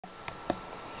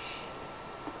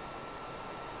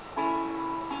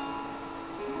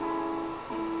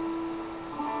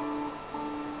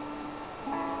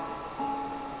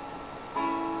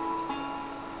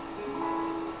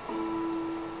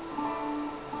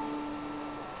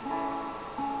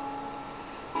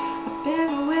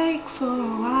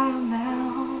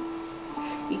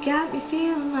got me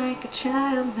feeling like a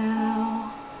child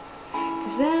now.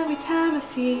 'Cause every time I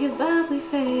see your bubbly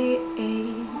face,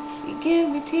 you give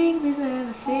me tingles and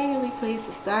a tingly place.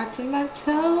 It starts in my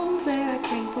toes and I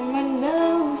crinkle my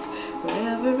nose.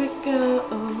 Wherever it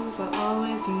goes, I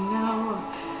always know.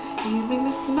 You make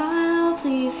me smile,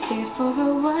 please stay for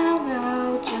a while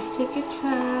now. Just take your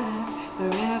time,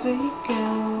 wherever you go.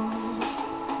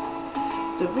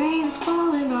 The rain is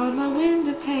falling on my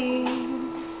window pane,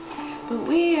 but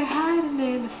we are hiding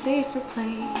in a safer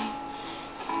place.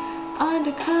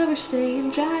 Undercover,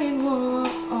 staying dry and warm.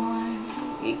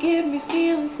 You give me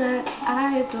feelings that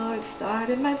I adore. It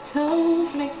started my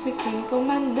toes, makes me crinkle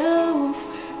my nose.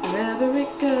 Wherever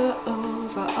it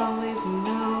goes, I always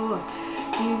know.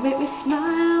 You make me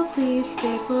smile, please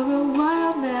stay for a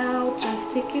while now.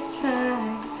 Just take your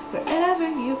time, wherever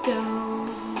you go.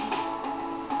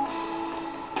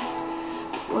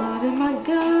 What am I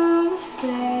gonna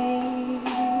say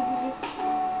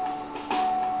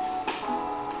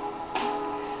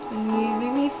when you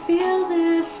make me feel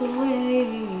this way?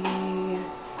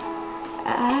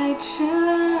 I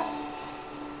just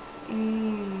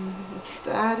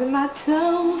started my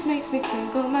toes, makes me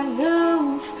crinkle my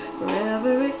nose.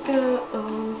 Wherever it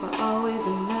goes, I always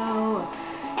know.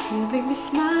 You make me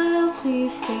smile,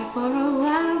 please stay for a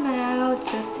while now.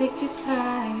 Just take your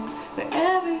time,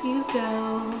 wherever you go.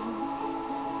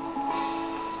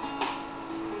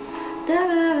 Da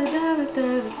da da da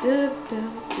da da da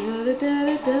da da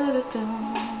da da da.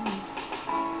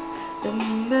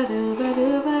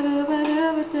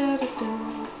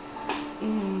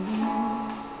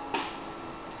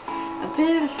 I've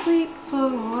been asleep for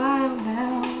a while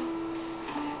now.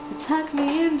 You tuck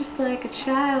me in just like a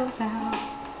child now.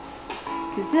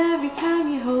 'Cause every time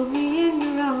you hold me in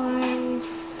your arms,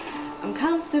 I'm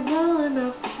comfortable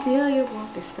enough to feel your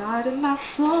warmth. They started my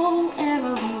soul and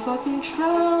I lose all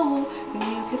control. When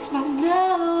you kiss my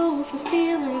nose, the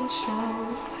feeling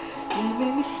shows. You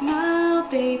make me smile,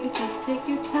 baby, just take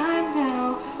your time.